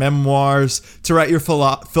write your memoirs, to write your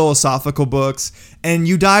philosophical books, and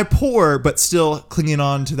you die poor, but still clinging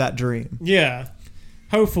on to that dream. Yeah.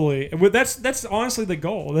 Hopefully, that's honestly the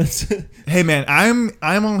goal. That's hey man,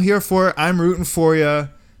 I'm all here for it. I'm rooting for you.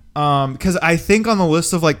 Because I think on the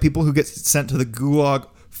list of like people who get sent to the gulag,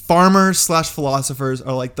 farmers/philosophers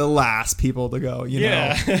are like the last people to go, you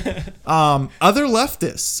know. Other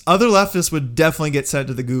leftists would definitely get sent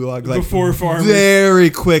to the gulag like Before farmers. very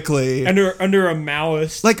quickly. under a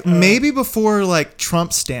Maoist. Like maybe before like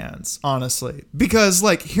Trump stands, honestly. Because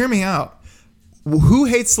like hear me out. Who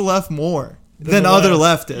hates the left more than the other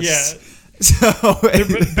left. leftists? Yeah. So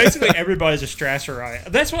Basically everybody's a Strasserite.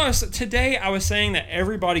 That's why today I was saying that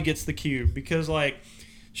everybody gets the cube, because like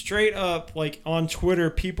straight up like on Twitter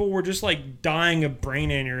people were just like dying of brain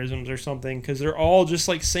aneurysms or something, because they're all just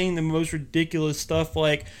like saying the most ridiculous stuff,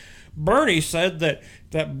 like Bernie said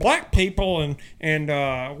that black people and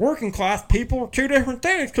working class people are two different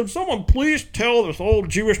things. Could someone please tell this old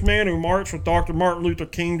Jewish man who marched with Dr. Martin Luther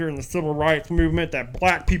King during the civil rights movement that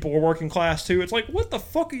black people are working class too? It's like, what the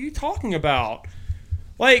fuck are you talking about?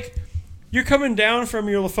 Like, you're coming down from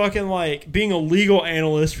your fucking, like, being a legal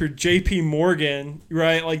analyst for JP Morgan,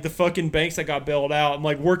 right? Like, the fucking banks that got bailed out, and,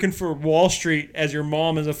 like, working for Wall Street as your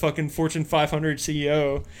mom is a fucking Fortune 500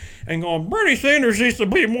 CEO, and going, Bernie Sanders needs to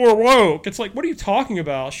be more woke. It's like, what are you talking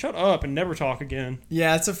about? Shut up and never talk again.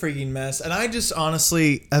 yeah, it's a freaking mess. And I just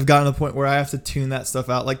honestly have gotten to the point where I have to tune that stuff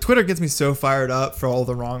out. Like, Twitter gets me so fired up for all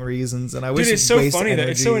the wrong reasons, and I wish It's so funny that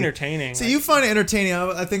it's so entertaining. So you find it entertaining.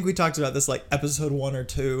 I think we talked about this, like, episode 1 or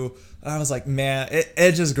 2. And I was like, man,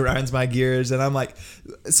 it just grinds my gears. And I'm like,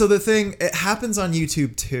 so the thing, it happens on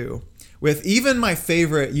YouTube too. With even my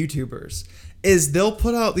favorite YouTubers, is they'll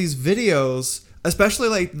put out these videos, especially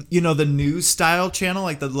like, you know, the news style channel,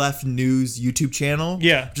 like the Left News YouTube channel.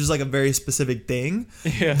 Yeah. Which is like a very specific thing.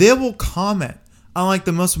 Yeah. They will comment on like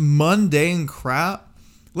the most mundane crap.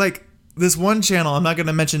 Like this one channel, I'm not going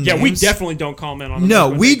to mention names. Yeah, we definitely don't comment on it.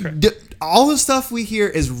 No, all the stuff we hear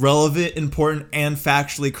is relevant, important, and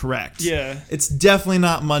factually correct. Yeah. It's definitely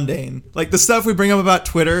not mundane. Like the stuff we bring up about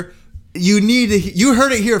Twitter, you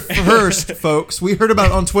heard it here first, folks. We heard about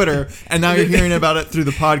it on Twitter, and now you're hearing about it through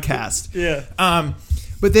the podcast. Yeah.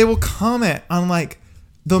 But they will comment on like,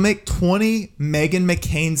 they'll make 20 Meghan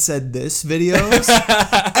McCain said this videos,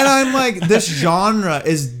 and I'm like, this genre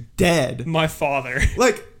is dead. My father.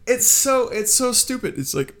 Like, it's so stupid.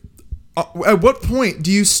 It's like, at what point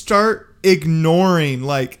do you start ignoring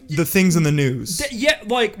like the things in the news? Yeah,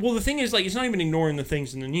 like, well, the thing is, like, it's not even ignoring the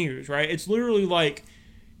things in the news, right? It's literally like,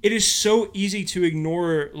 it is so easy to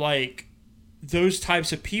ignore like those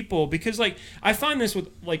types of people, because like I find this with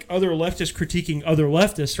like other leftists critiquing other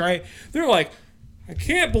leftists, right? They're like, I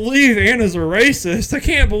can't believe Anna's a racist. I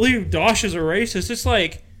can't believe Dosh is a racist. It's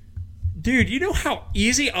like, dude, you know how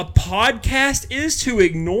easy a podcast is to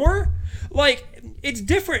ignore? Like, it's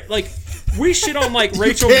different. Like, we shit on like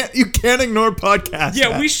Rachel. You can't ignore podcasts. Yeah,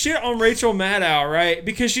 Matt. we shit on Rachel Maddow, right?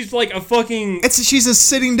 Because she's like a fucking. She's a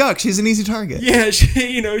sitting duck. She's an easy target. Yeah,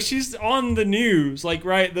 she's on the news, like,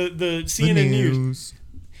 right, the CNN news.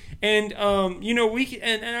 And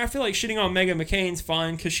and I feel like shitting on Meghan McCain's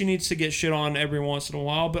fine, because she needs to get shit on every once in a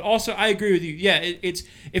while. But also, I agree with you. Yeah, it's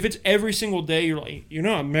if it's every single day, you're like,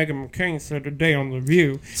 Meghan McCain said today on The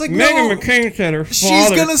View. It's like, Meghan McCain said her father.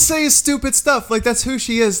 She's gonna say stupid stuff. Like, that's who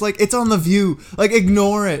she is. Like, it's on The View. Like,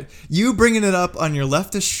 ignore it. You bringing it up on your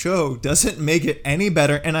leftist show doesn't make it any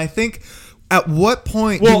better. And I think, at what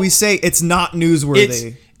point do we say it's not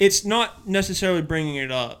newsworthy? It's not necessarily bringing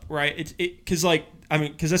it up, right? Because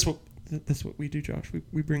that's what we do, Josh.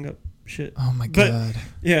 We bring up shit. Oh my god.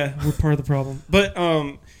 Yeah, we're part of the problem. But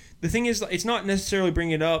the thing is, it's not necessarily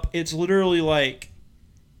bringing it up. It's literally like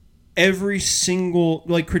every single,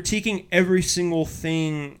 like, critiquing every single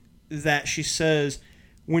thing that she says,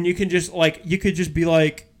 when you can just like, you could just be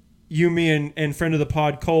like you, me, and friend of the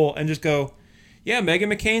pod Cole, and just go, yeah, Meghan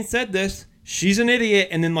McCain said this. She's an idiot,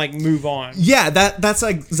 and then like move on. Yeah, that's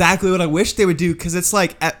exactly what I wish they would do, because it's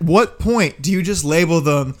like, at what point do you just label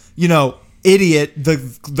them, idiot,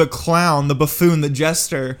 the clown, the buffoon, the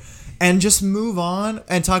jester, and just move on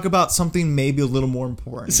and talk about something maybe a little more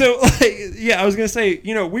important? So, like, yeah, I was gonna say,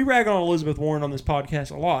 we rag on Elizabeth Warren on this podcast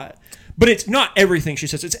a lot, but it's not everything she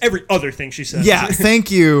says; it's every other thing she says. Yeah, thank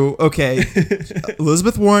you. Okay,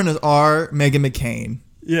 Elizabeth Warren is our Meghan McCain.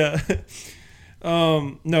 Yeah.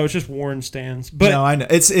 No, it's just Warren stands. But no, I know.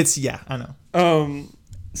 It's yeah, I know.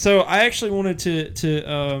 So I actually wanted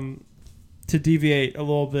to deviate a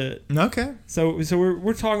little bit. Okay. So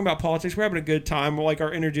we're talking about politics. We're having a good time. We're like,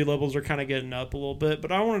 our energy levels are kind of getting up a little bit.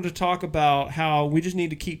 But I wanted to talk about how we just need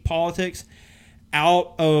to keep politics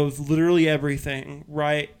out of literally everything,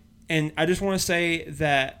 right? And I just want to say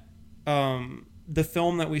that the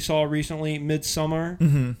film that we saw recently, Midsummer.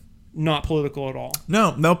 Mm-hmm. Not political at all.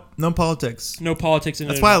 No politics. No politics in it.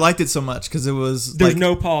 That's why I liked it so much, because it was there's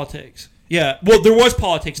no politics. Yeah. Well, there was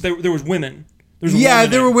politics. There was women. There was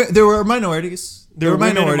there were minorities. There were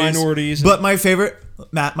women and minorities. But my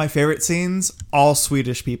favorite scenes, all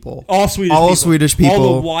Swedish people. All Swedish people.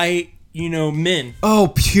 All the white, men.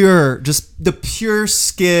 Oh, just the pure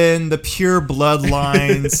skin, the pure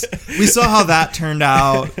bloodlines. We saw how that turned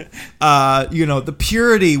out. The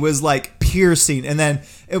purity was like piercing, and then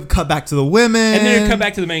it would cut back to the women, and then it would cut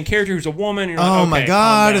back to the main character who's a woman. And you're oh like, my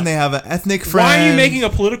god! And they have an ethnic friend. Why are you making a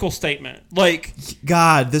political statement? Like,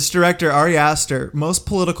 God, this director Ari Aster, most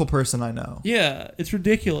political person I know. Yeah, it's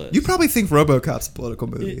ridiculous. You probably think RoboCop's a political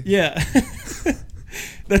movie. Yeah.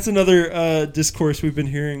 That's another discourse we've been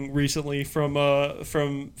hearing recently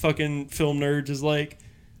from fucking film nerds is like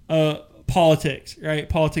politics, right?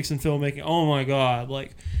 Politics and filmmaking. Oh my god,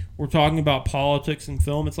 like we're talking about politics and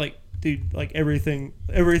film. It's like, dude, like everything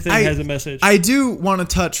has a message. I do want to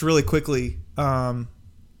touch really quickly on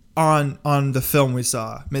the film we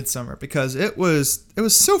saw, Midsommar, because it was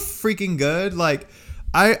so freaking good. Like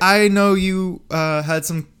I know you had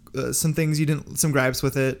some things you didn't, some gripes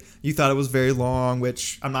with it. You thought it was very long,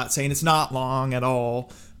 which I'm not saying it's not long at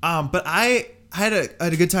all. But I had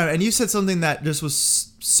a good time, and you said something that just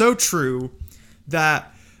was so true,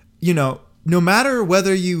 that no matter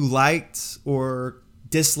whether you liked or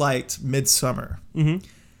disliked Midsommar, mm-hmm.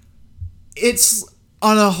 it's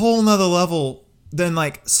on a whole nother level than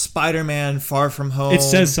like Spider-Man Far From Home. It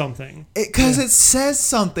says something. Because it says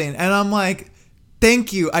something, and I'm like,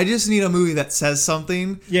 thank you. I just need a movie that says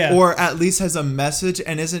something, or at least has a message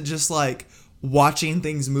and isn't just like watching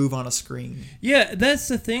things move on a screen. Yeah, that's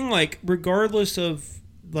the thing. Like, regardless of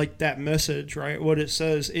like that message, right? What it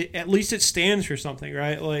says, at least it stands for something,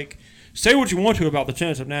 right? Like, say what you want to about the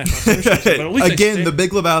tenets of National Socialism, but at least again, The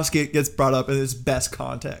Big Lebowski gets brought up in its best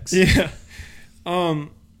context. Yeah.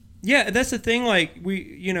 Yeah, that's the thing. Like,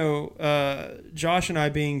 we, Josh and I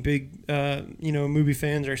being big, movie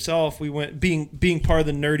fans ourselves, we went being part of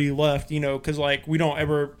the nerdy left, because like we don't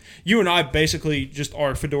ever. You and I basically just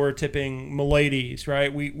are fedora tipping miladies,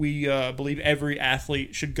 right? We believe every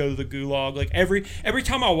athlete should go to the gulag. Like every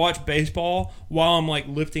time I watch baseball while I'm like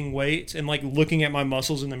lifting weights and like looking at my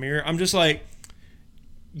muscles in the mirror, I'm just like,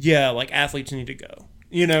 yeah, like athletes need to go,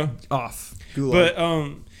 off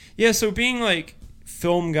gulag. But so being like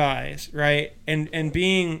film guys, right, and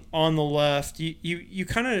being on the left, you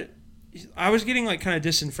kind of, I was getting like kind of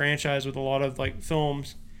disenfranchised with a lot of like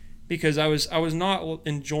films because I was not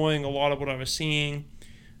enjoying a lot of what I was seeing,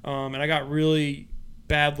 and I got really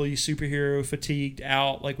badly superhero fatigued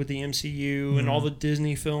out, like with the MCU and all the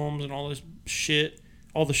Disney films and all this shit,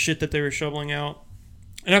 all the shit that they were shoveling out,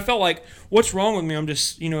 and I felt like, what's wrong with me? I'm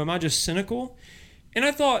just, am I just cynical? And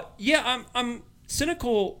I thought, yeah, I'm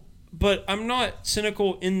cynical. But I'm not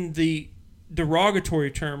cynical in the derogatory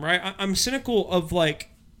term, right? I'm cynical of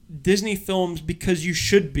like Disney films because you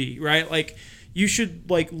should be, right? Like you should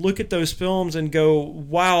like look at those films and go,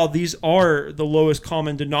 wow, these are the lowest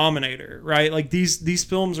common denominator, right? Like these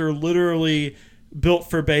films are literally built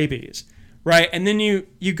for babies, right? And then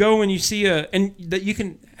you go and you see and that you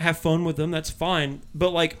can have fun with them, that's fine.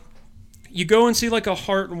 But like you go and see like a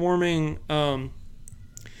heartwarming,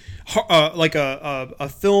 like a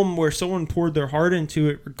film where someone poured their heart into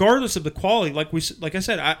it, regardless of the quality. Like I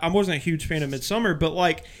said, I wasn't a huge fan of Midsommar, but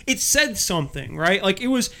like it said something, right? Like it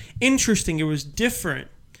was interesting, it was different.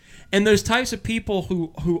 And those types of people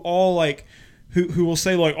who all like who will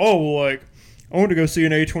say like, oh well, like I wanted to go see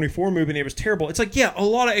an A24 movie and it was terrible. It's like, yeah, a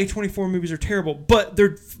lot of A24 movies are terrible, but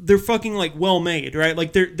they're fucking like well made, right?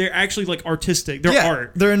 Like they're actually like artistic. They're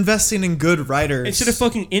art. They're investing in good writers. Instead of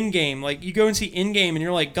fucking Endgame, like you go and see Endgame and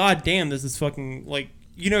you're like, God damn, this is fucking like,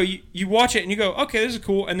 you watch it and you go, okay, this is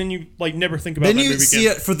cool, and then you like never think about that movie again. Then you see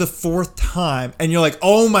it for the fourth time and you're like,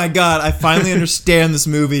 oh my god, I finally understand this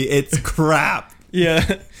movie. It's crap.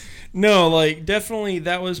 Yeah. No, like, definitely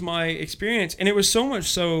that was my experience. And it was so much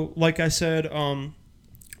so, like I said, when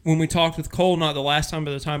we talked with Cole, not the last time,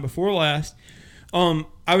 but the time before last,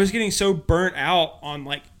 I was getting so burnt out on,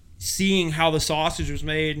 like, seeing how the sausage was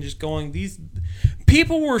made and just going, these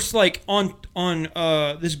people were, like, on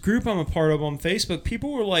this group I'm a part of on Facebook,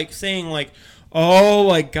 people were, like, saying, like, oh,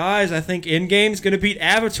 like, guys, I think Endgame's going to beat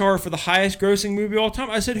Avatar for the highest grossing movie of all time.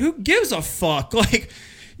 I said, who gives a fuck? Like,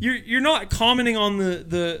 You're not commenting on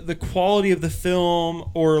the quality of the film,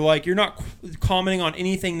 or like you're not commenting on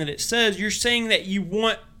anything that it says. You're saying that you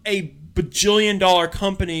want a bajillion-dollar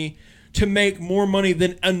company to make more money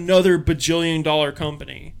than another bajillion-dollar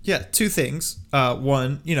company. Yeah, two things.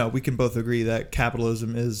 One, we can both agree that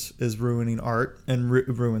capitalism is ruining art and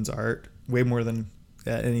ruins art way more than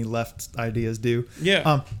any left ideas do.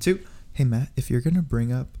 Yeah. Two, Hey Matt, if you're gonna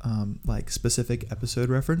bring up like specific episode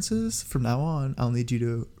references from now on, I'll need you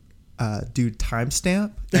to do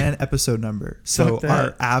timestamp and episode number, so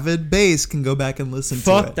our avid base can go back and listen to it.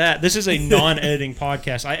 Fuck that. This is a non-editing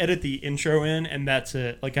podcast. I edit the intro in, and that's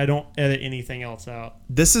it. Like, I don't edit anything else out.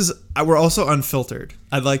 This is we're also unfiltered.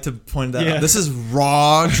 I'd like to point that out. This is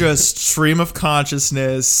raw, just stream of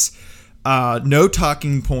consciousness. No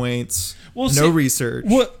talking points. No research.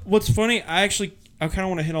 What's funny? I kind of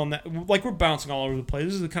want to hit on that. Like, we're bouncing all over the place.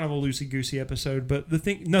 This is kind of a loosey-goosey episode, but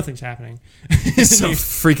nothing's happening. It's so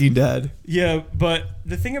freaking dead. Yeah, but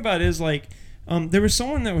the thing about it is, like, there was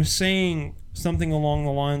someone that was saying something along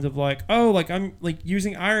the lines of, like, oh, like, I'm, like,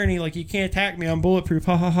 using irony, like, you can't attack me, I'm bulletproof,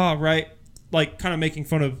 ha, ha, ha, right? Like, kind of making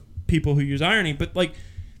fun of people who use irony. But, like,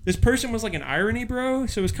 this person was, like, an irony bro,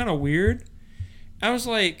 so it was kind of weird. I was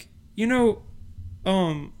like, you know,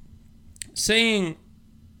 saying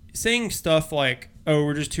stuff like, oh,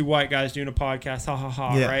 we're just two white guys doing a podcast, ha ha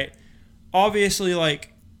ha, right? Obviously,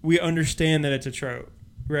 like, we understand that it's a trope,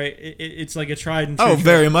 right? It's like a tried and true trope.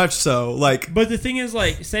 Very much so. Like, but the thing is,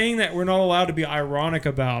 like, saying that we're not allowed to be ironic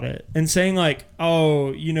about it, and saying like,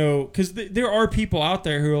 oh, you know, because there are people out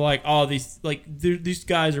there who are like, oh, these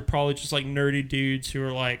guys are probably just like nerdy dudes who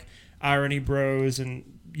are like irony bros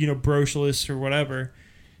and, you know, brocialists or whatever.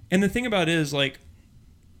 And the thing about it is, like,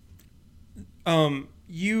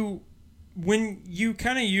 when you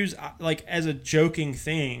kind of use, like, as a joking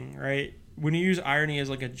thing, right? When you use irony as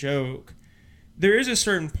like a joke, there is a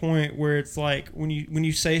certain point where it's like when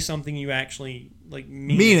you say something, you actually like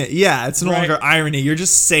mean it. Yeah, it's no longer irony. You're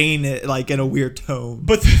just saying it like in a weird tone.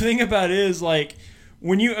 But the thing about it is, like,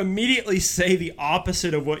 when you immediately say the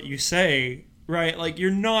opposite of what you say, right? Like,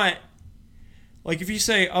 you're not, like, if you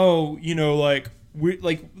say, oh, you know, like, we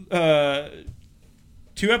like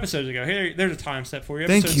 2 episodes ago. Here, there's a time step for you.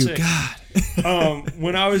 Thank you, 6. God.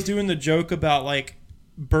 When I was doing the joke about, like,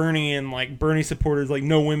 Bernie and, like, Bernie supporters, like,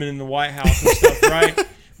 no women in the White House and stuff, right?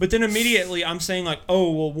 But then immediately I'm saying, like,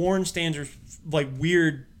 oh, well, Warren stands are, like,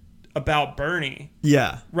 weird about Bernie.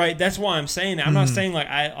 Yeah. Right? That's why I'm saying that. I'm not saying, like,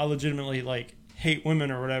 I legitimately, like, hate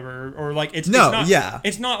women or whatever. Or like, it's not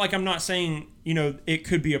like I'm not saying, you know, it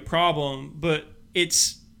could be a problem, but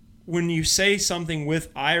it's when you say something with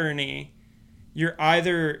irony, you're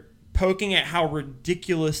either poking at how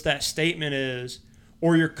ridiculous that statement is,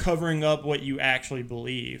 or you're covering up what you actually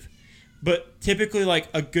believe. But typically, like,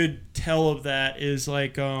 a good tell of that is,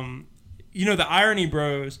 like, you know, the irony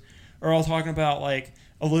bros are all talking about, like,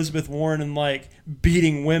 Elizabeth Warren and, like,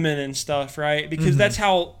 beating women and stuff, right? Because that's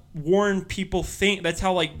how Warren people think. That's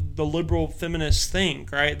how, like, the liberal feminists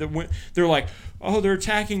think, right? They're like, oh, they're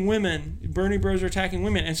attacking women. Bernie bros are attacking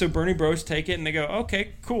women. And so Bernie bros take it and they go,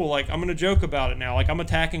 okay, cool. Like, I'm going to joke about it now. Like, I'm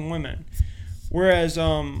attacking women. Whereas,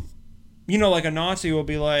 you know, like, a Nazi will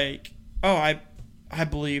be like, oh, I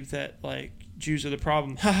believe that, like, Jews are the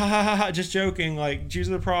problem. Ha ha ha ha. Just joking. Like, Jews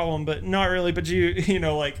are the problem, but not really. But you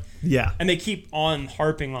know, like, yeah. And they keep on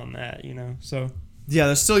harping on that, you know, so. Yeah,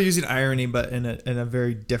 they're still using irony, but in a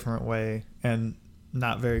very different way, and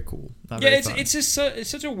not very cool. It's just it's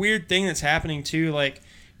such a weird thing that's happening too. Like,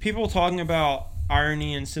 people talking about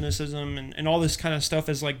irony and cynicism and all this kind of stuff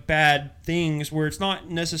as, like, bad things, where it's not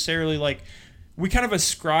necessarily, like, we kind of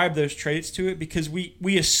ascribe those traits to it because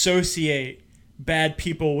we associate bad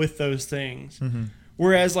people with those things.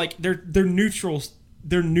 Whereas, like, they're neutral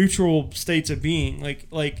states of being.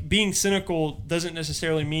 Like being cynical doesn't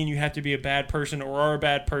necessarily mean you have to be a bad person or are a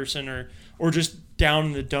bad person or just down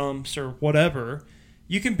in the dumps or whatever.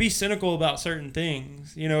 You can be cynical about certain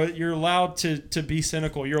things. You know, you're allowed to be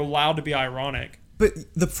cynical. You're allowed to be ironic. But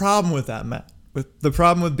the problem with that, Matt, the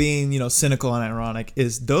problem with being, you know, cynical and ironic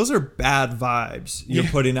is those are bad vibes you're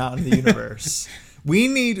putting out in the universe.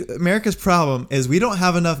 America's problem is we don't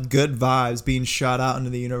have enough good vibes being shot out into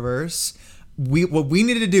the universe. What we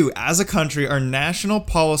need to do as a country, our national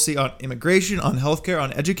policy on immigration, on healthcare,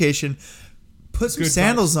 on education, put some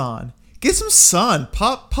sandals on, get some sun,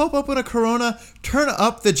 pop up in a Corona, turn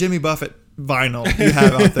up the Jimmy Buffett vinyl you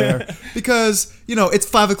have out there, because, you know, it's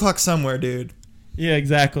 5 o'clock somewhere, dude. Yeah,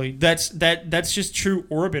 exactly. That's just true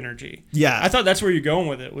orb energy. Yeah. I thought that's where you're going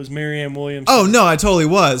with it, was Marianne Williamson. Oh, no, I totally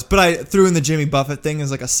was. But I threw in the Jimmy Buffett thing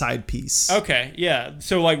as like a side piece. Okay, yeah.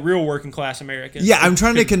 So, like, real working class Americans. Yeah, I'm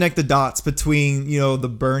trying to connect the dots between, you know, the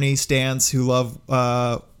Bernie stans who love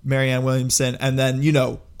Marianne Williamson, and then, you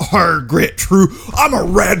know, our grit, true, I'm a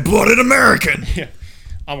red-blooded American. Yeah.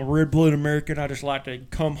 I'm a red-blooded American. I just like to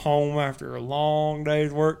come home after a long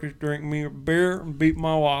day's work, just drink me a beer and beat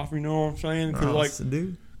my wife. You know what I'm saying? Because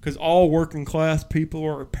because all working class people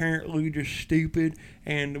are apparently just stupid,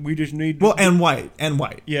 and we just need Well, and white.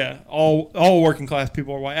 yeah, all working class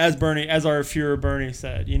people are white. As our Führer Bernie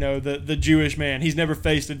said, the Jewish man, he's never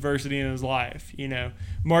faced adversity in his life.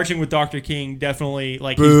 Marching with Dr. King definitely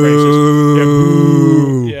he's racist. Yeah,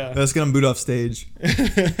 boo. Yeah. That's gonna boot off stage.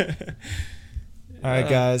 All right,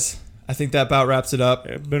 guys. I think that about wraps it up.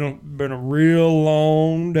 It's been a real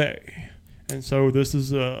long day, and so this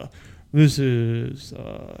is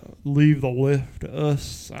Leave the Lift to Us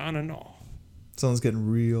signing off. Someone's getting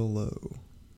real low.